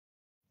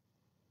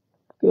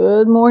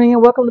Good morning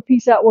and welcome to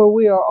Peace Out, where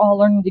we are all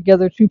learning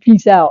together to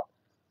peace out.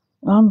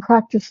 I'm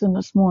practicing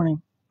this morning.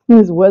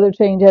 This weather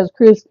change has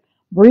Chris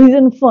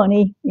breathing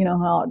funny. You know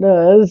how it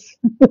does.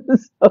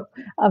 So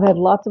I've had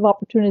lots of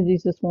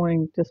opportunities this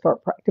morning to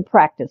start to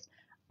practice.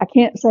 I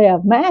can't say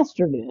I've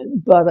mastered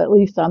it, but at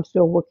least I'm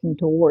still working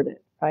toward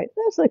it. Right?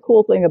 That's the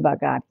cool thing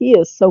about God. He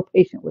is so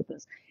patient with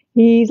us.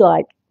 He's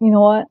like, you know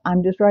what?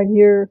 I'm just right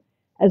here.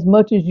 As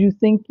much as you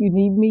think you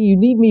need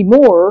me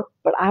more,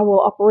 but I will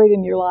operate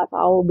in your life.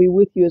 I will be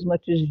with you as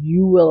much as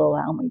you will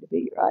allow me to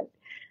be, right?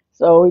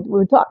 So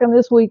we're talking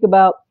this week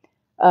about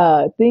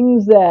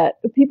things that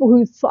people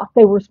who thought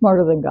they were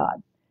smarter than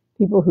God,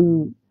 people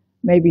who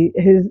maybe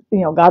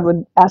God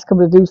would ask them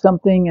to do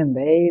something and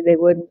they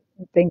wouldn't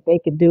think they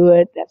could do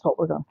it. That's what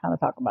we're going to kind of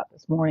talk about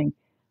this morning.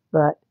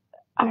 But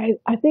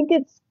I think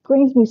it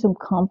brings me some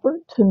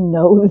comfort to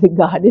know that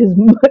God is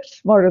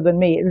much smarter than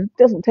me. It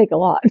doesn't take a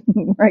lot,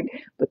 right?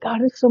 But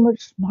God is so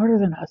much smarter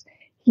than us.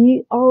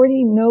 He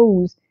already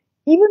knows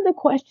even the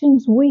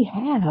questions we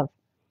have.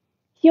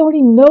 He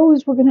already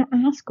knows we're going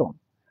to ask them,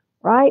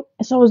 right?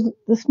 So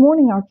this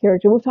morning, our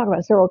character, we've talked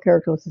about several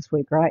characters this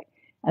week, right?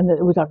 And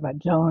we talked about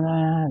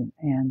Jonah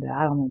and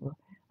I don't remember.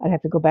 I'd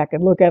have to go back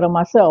and look at them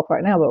myself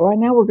right now. But right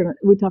now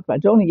we talked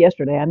about Jonah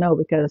yesterday. I know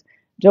because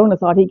Jonah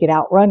thought he could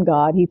outrun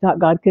God. He thought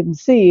God couldn't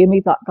see him.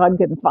 He thought God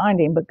couldn't find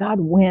him, but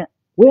God went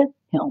with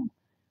him,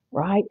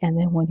 right? And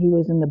then when he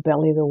was in the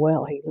belly of the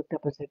well, he looked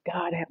up and said,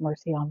 God, have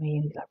mercy on me.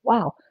 And he's like,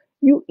 wow,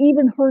 you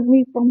even heard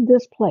me from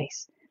this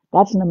place.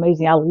 That's an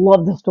amazing. I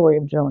love the story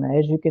of Jonah,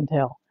 as you can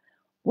tell.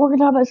 We're going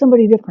to talk about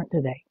somebody different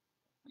today.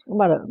 Talk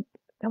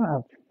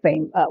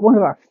about one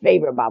of our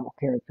favorite Bible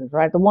characters,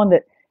 right? The one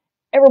that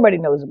everybody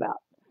knows about.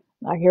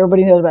 Like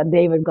everybody knows about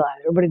David, Goliath.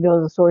 Everybody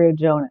knows the story of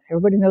Jonah.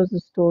 Everybody knows the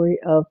story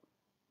of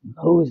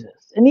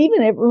Moses. And even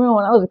remember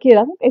when I was a kid,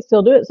 I think they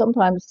still do it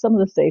sometimes. Some of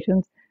the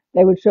stations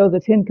they would show the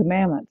Ten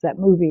Commandments, that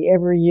movie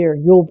every year.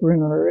 Yul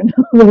Brynner and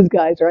those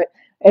guys, right?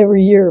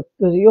 Every year,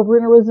 was Yul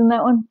Brynner was in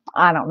that one?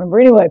 I don't remember.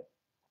 Anyway,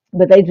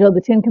 but they show the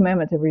Ten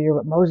Commandments every year.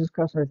 But Moses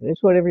crossed the earth. They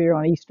show it every year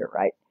on Easter,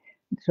 right?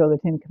 Show the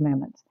Ten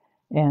Commandments.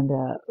 And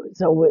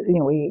so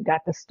we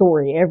got the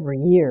story every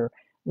year.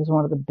 It was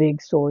one of the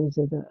big stories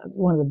of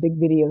one of the big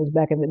videos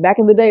back in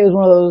the day. It was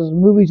one of those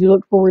movies you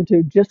looked forward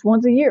to just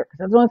once a year because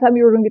that's the only time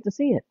you were going to get to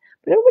see it.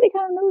 But everybody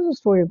kind of knows the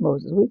story of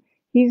Moses.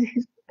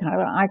 He's kind of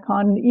an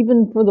icon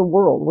even for the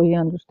world. We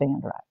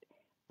understand, right?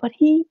 But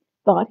he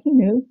thought he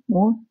knew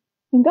more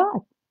than God.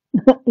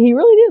 He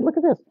really did. Look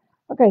at this.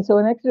 Okay, so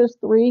in Exodus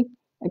 3,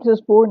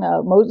 Exodus 4,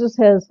 now Moses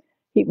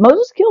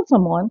killed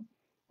someone,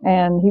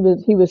 and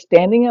he was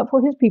standing up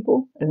for his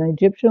people. An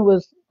Egyptian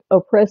was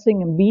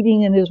oppressing and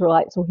beating an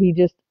Israelite, so he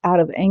just out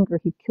of anger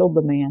he killed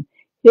the man,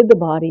 hid the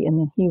body, and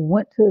then he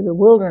went to the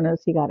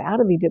wilderness. He got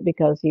out of Egypt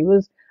because he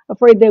was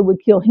afraid they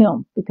would kill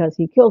him because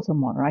he killed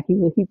someone. Right?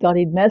 He thought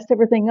he'd messed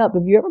everything up.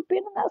 Have you ever been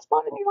in that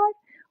spot in your life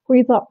where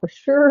you thought for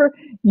sure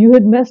you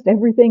had messed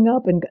everything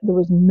up and there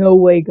was no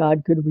way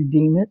God could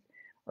redeem it?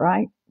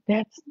 Right?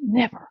 That's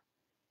never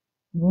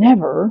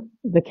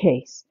the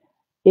case.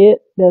 It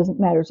doesn't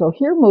matter. So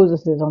here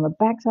Moses is on the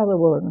backside of the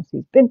wilderness.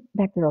 He's been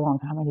back there a long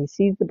time and he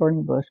sees the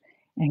burning bush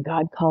and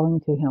God calling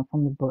to him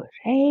from the bush.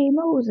 Hey,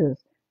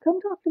 Moses, come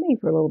talk to me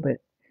for a little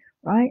bit.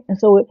 Right? And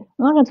so I'm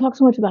not going to talk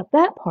so much about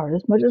that part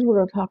as much as we're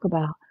going to talk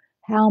about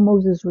how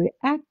Moses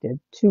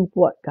reacted to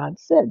what God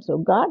said. So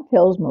God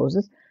tells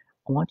Moses,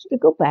 I want you to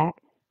go back.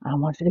 I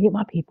want you to get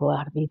my people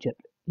out of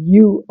Egypt.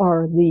 You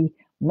are the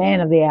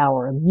man of the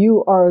hour.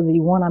 You are the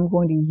one I'm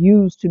going to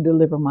use to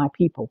deliver my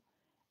people.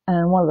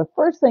 And one of the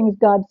first things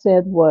God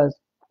said was,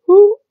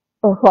 who,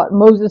 or what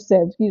Moses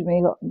said, excuse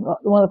me,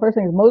 one of the first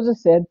things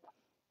Moses said,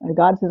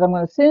 God says, I'm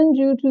going to send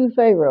you to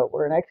Pharaoh.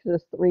 We're in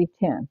Exodus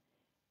 3:10.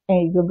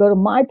 And you go to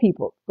my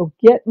people, go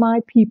get my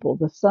people,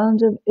 the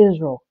sons of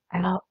Israel,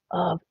 out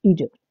of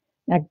Egypt.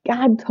 Now,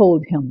 God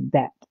told him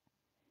that.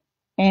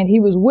 And he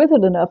was with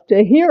it enough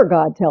to hear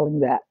God telling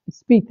that,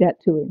 speak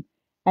that to him.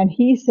 And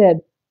he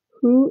said,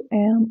 who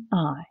am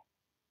I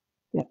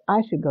that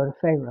I should go to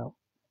Pharaoh,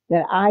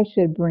 that I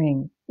should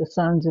bring the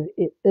sons of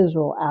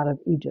Israel out of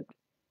Egypt?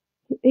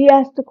 He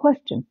asked a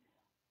question,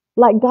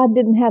 like God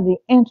didn't have the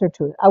answer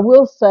to it. I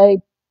will say,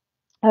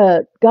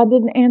 God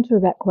didn't answer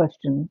that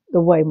question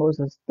the way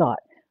Moses thought.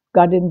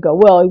 God didn't go,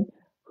 well,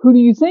 who do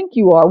you think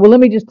you are? Well,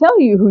 let me just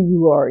tell you who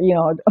you are.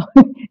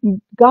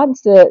 God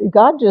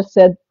just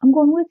said, I'm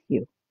going with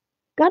you.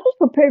 God was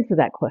prepared for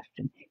that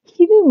question.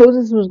 He knew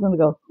Moses was going to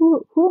go,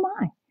 who am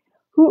I?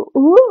 Who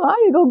am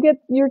I to go get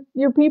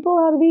your people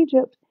out of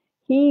Egypt?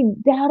 He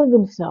doubted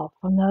himself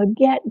from the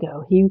get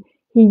go. He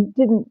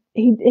didn't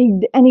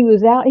and he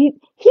was out.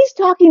 He's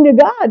talking to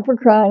God, for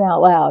crying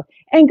out loud,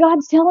 and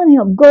God's telling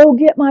him, "Go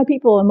get my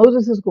people." And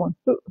Moses is going,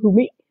 "Who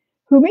me?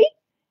 Who me?"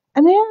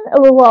 And then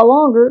a little while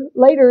longer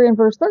later in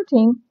verse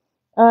 13,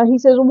 he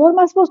says, well, "What am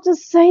I supposed to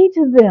say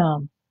to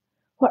them?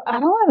 What, I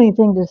don't have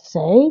anything to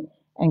say."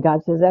 And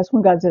God says, that's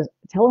when God says,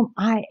 "Tell them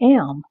I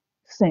am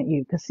sent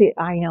you." Because see,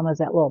 I am is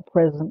that little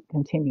present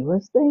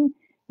continuous thing.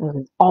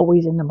 It's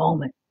always in the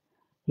moment.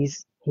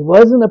 He's He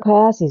was in the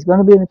past, he's going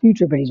to be in the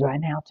future, but he's right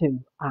now too.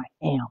 I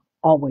am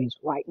always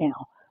right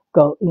now.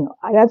 Go,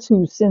 that's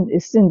who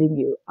is sending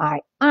you.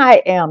 I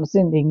am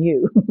sending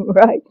you,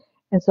 right?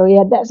 And so he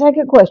had that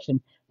second question.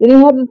 Then he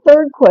had the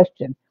third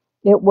question.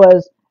 It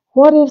was,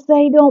 what if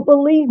they don't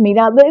believe me?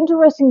 Now, the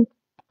interesting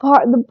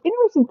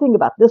thing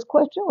about this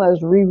question, I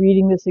was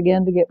rereading this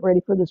again to get ready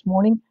for this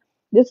morning.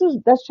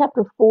 That's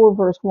chapter 4,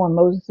 verse 1.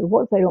 Moses said,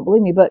 what if they don't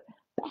believe me? But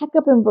back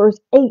up in verse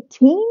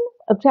 18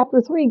 of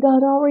chapter 3,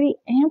 God already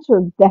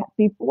answered that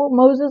before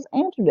Moses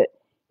answered it.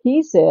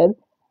 He said,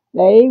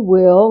 they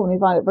will, let me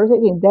find it, verse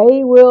 18,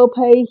 they will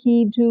pay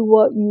heed to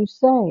what you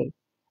say.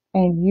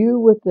 And you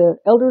with the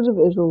elders of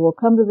Israel will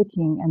come to the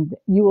king, and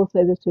you will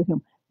say this to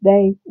him.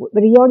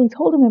 But he already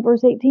told him in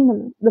verse 18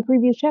 of the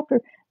previous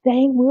chapter,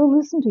 they will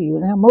listen to you.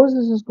 Now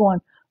Moses is going,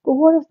 but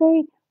what if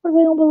they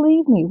don't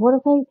believe me? What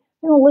if they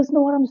don't listen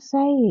to what I'm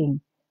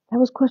saying? That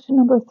was question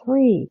number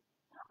 3.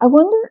 I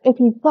wonder if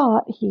he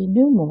thought he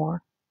knew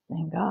more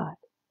than God.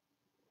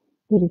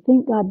 Did he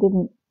think God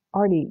didn't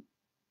already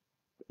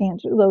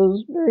answer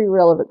those very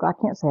relevant? I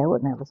can't say I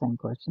wouldn't have the same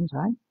questions,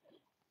 right?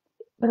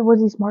 But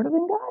was he smarter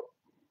than God?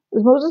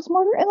 Was Moses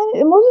smarter? And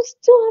then Moses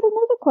still had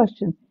another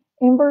question.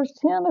 In verse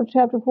 10 of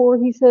chapter 4,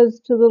 he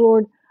says to the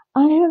Lord,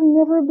 I have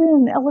never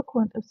been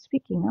eloquent of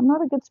speaking. I'm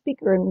not a good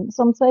speaker. And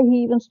some say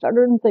he even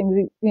stuttered and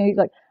things. He's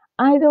like,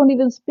 I don't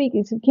even speak.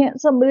 He said, he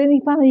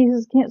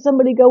says, can't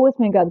somebody go with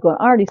me? And God's going,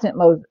 I already sent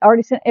Moses. I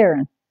already sent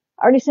Aaron.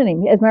 I already sent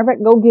him. As a matter of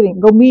fact, go get him.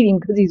 Go meet him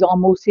because he's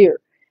almost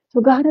here.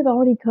 So God had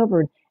already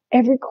covered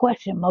every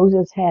question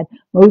Moses had.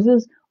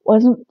 Moses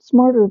wasn't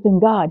smarter than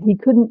God. He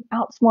couldn't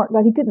outsmart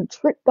God. He couldn't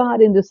trick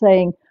God into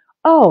saying,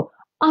 oh,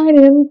 I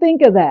didn't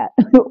think of that.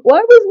 Why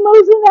was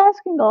Moses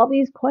asking all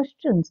these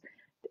questions?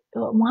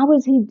 Why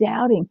was he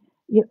doubting?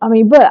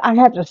 But I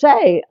have to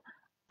say,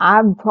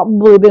 I've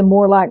probably been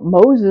more like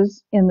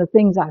Moses in the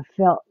things I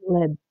felt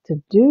led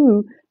to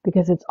do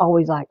because it's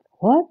always like,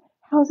 what?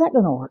 How's that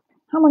going to work?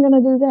 How am I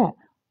going to do that?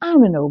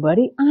 I'm a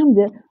nobody.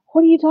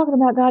 What are you talking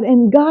about, God?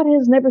 And God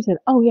has never said,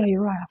 oh, yeah,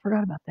 you're right. I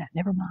forgot about that.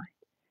 Never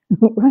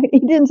mind. Right? He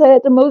didn't say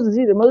that to Moses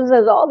either. Moses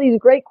has all these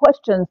great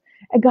questions,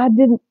 and God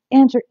didn't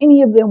answer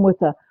any of them with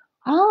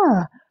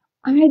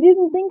I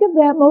didn't think of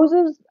that,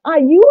 Moses.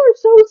 You are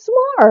so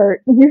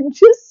smart. You're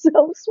just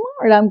so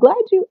smart. I'm glad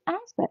you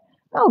asked that.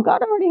 No,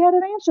 God already had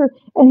an answer,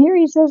 and here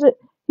he says it.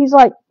 He's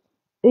like,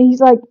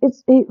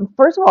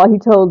 first of all, he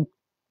told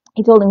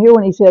him here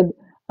when he said,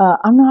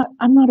 I'm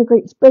not a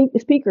great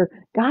speaker.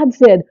 God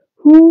said,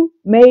 who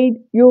made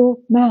your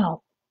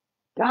mouth?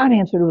 God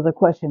answered with a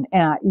question,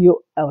 and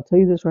I'll tell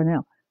you this right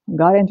now. When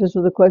God answers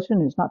with a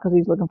question, it's not because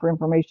he's looking for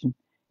information.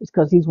 It's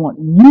because he's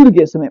wanting you to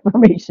get some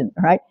information,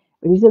 right?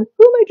 But he said,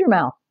 who made your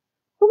mouth?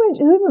 Who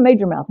even made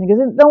your mouth? And he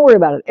goes, don't worry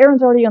about it.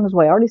 Aaron's already on his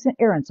way. I already sent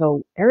Aaron.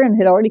 So Aaron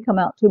had already come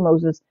out to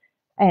Moses.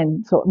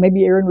 And so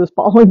maybe Aaron was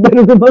following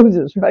better than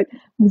Moses, right?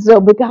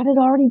 But God had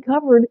already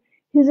covered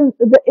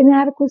the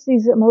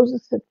inadequacies that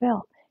Moses had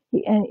felt.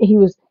 He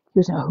was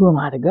saying, who am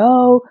I to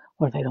go?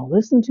 What if they don't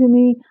listen to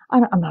me?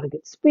 I'm not a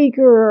good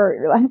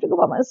speaker. I have to go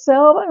by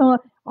myself. I don't know.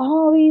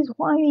 All these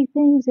whiny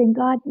things. And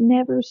God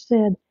never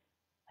said,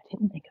 I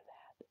didn't think of that.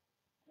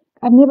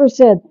 God never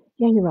said,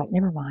 yeah, you're right.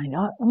 Never mind.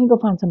 Let me go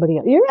find somebody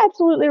else. You're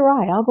absolutely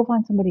right. I'll go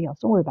find somebody else.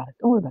 Don't worry about it.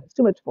 Don't worry about it. It's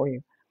too much for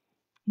you.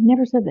 He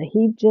never said that.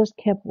 He just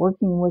kept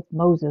working with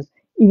Moses,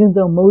 even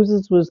though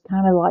Moses was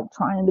kind of like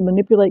trying to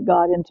manipulate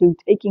God into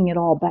taking it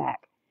all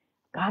back.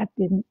 God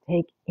didn't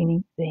take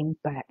anything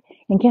back.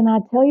 And can I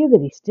tell you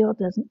that he still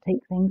doesn't take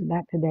things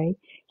back today?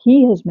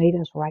 He has made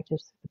us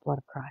righteous through the blood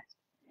of Christ.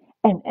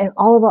 And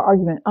all of our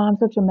argument, I'm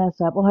such a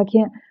mess up. Well,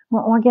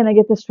 why can't I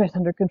get this stress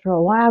under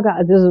control?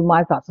 This is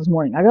my thoughts this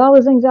morning. I got all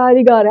this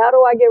anxiety, God. How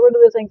do I get rid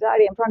of this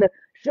anxiety? I'm trying to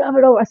shove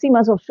it over. I see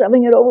myself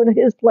shoving it over to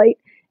his plate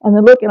and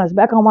then looking, it's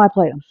back on my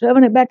plate. I'm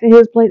shoving it back to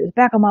his plate. It's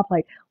back on my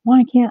plate.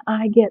 Why can't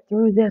I get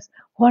through this?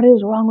 What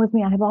is wrong with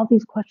me? I have all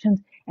these questions.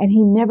 And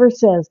he never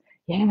says,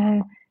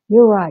 yeah,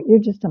 you're right. You're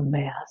just a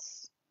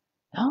mess.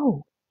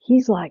 No,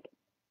 he's like,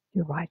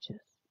 you're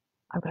righteous.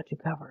 I've got you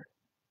covered.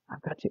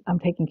 I've got you. I'm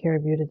taking care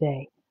of you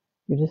today.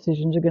 Your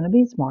decisions are going to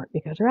be smart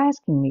because you're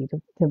asking me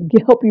to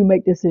help you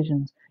make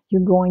decisions.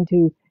 You're going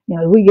to,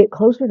 as we get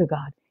closer to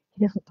God,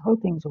 he doesn't throw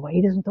things away.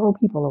 He doesn't throw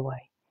people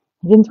away.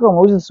 He didn't throw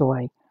Moses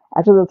away.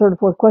 After the third or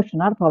fourth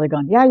question, I'd have probably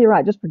gone, yeah, you're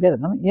right. Just forget it.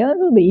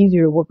 It'll be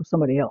easier to work with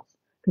somebody else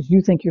because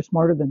you think you're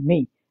smarter than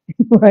me.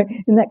 Right?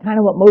 Isn't that kind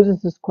of what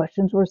Moses'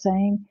 questions were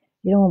saying?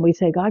 When we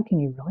say, God, can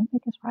you really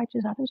make us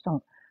righteous? I just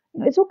don't.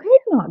 It's okay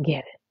to not get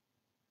it.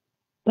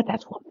 But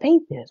that's what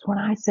faith is. When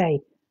I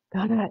say,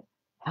 God,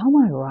 how am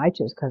I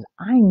righteous? Because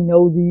I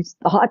know these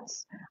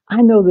thoughts.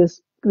 I know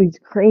these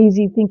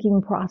crazy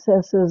thinking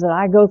processes that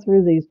I go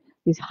through,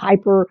 these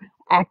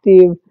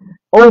hyperactive,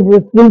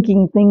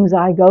 overthinking things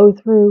I go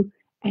through.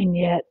 And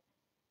yet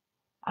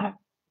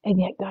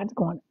God's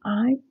going,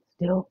 I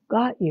still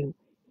got you.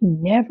 He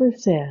never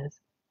says,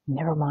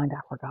 never mind, I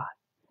forgot.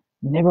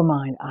 Never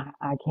mind,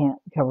 I can't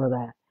cover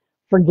that.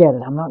 Forget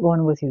it. I'm not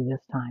going with you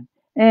this time.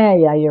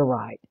 Yeah, you're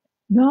right.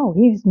 No,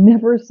 he's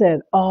never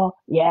said, "Oh,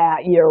 yeah,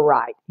 you're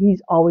right."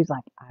 He's always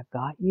like, "I've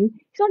got you."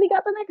 He's already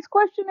got the next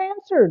question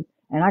answered.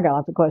 And I got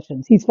lots of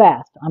questions. He's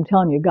fast. I'm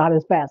telling you, God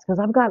is fast because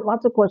I've got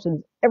lots of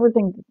questions. Every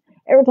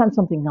time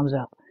something comes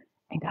up,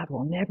 and God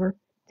will never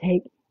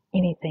take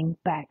anything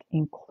back,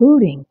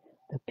 including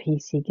the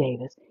peace He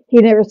gave us. He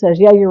never says,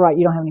 "Yeah, you're right.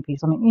 You don't have any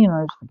peace." I mean,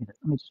 just forget it.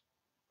 Let me just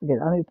forget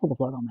it. Let me pull the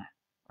plug on that.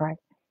 Right?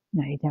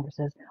 No, He never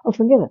says, "Oh,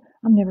 forget it.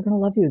 I'm never going to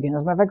love you again."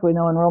 As a matter of fact, we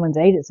know in Romans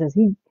 8 it says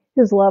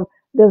His love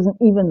doesn't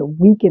even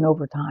weaken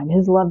over time.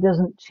 His love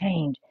doesn't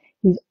change.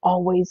 He's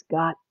always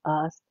got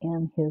us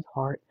in His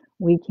heart.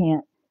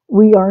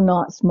 We are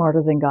not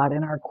smarter than God,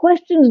 and our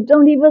questions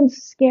don't even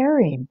scare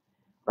Him,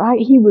 right?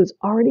 He was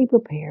already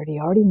prepared. He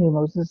already knew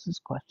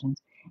Moses'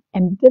 questions.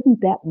 And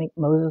didn't that make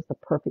Moses the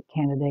perfect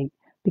candidate?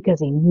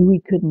 Because he knew he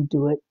couldn't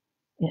do it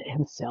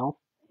himself.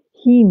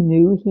 He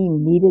knew he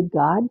needed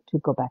God to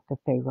go back to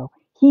Pharaoh.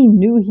 He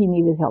knew he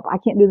needed help. I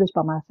can't do this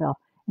by myself.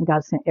 And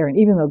God sent Aaron,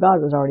 even though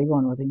God was already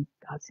going with him.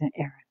 God sent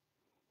Aaron.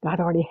 God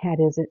already had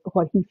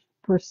what he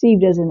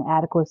perceived as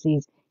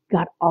inadequacies.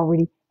 God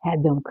already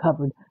had them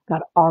covered.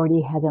 God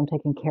already had them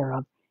taken care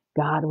of.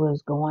 God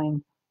was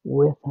going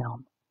with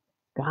him.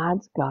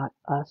 God's got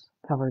us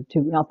covered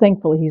too. Now,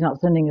 thankfully, He's not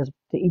sending us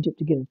to Egypt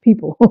to get His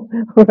people,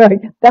 right?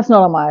 That's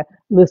not on my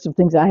list of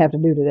things I have to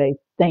do today.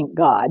 Thank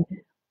God.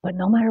 But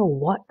no matter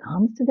what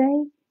comes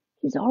today,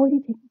 He's already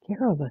taken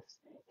care of us.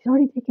 He's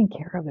already taken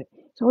care of it.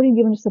 He's already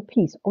given us the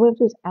peace. All we have to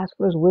do is ask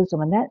for His wisdom,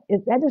 and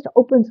that just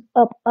opens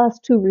up us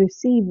to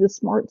receive the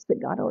smarts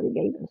that God already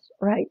gave us,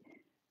 right?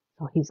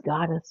 So He's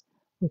got us.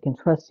 We can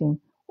trust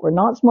Him. We're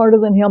not smarter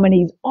than Him, and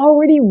He's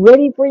already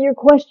ready for your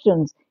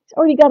questions. He's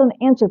already got an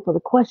answer for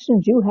the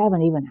questions you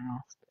haven't even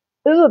asked.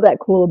 Isn't that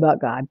cool about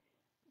God?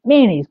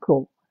 Man, He's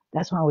cool.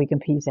 That's why we can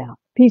peace out.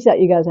 Peace out.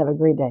 You guys have a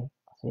great day.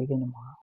 I'll see you again tomorrow.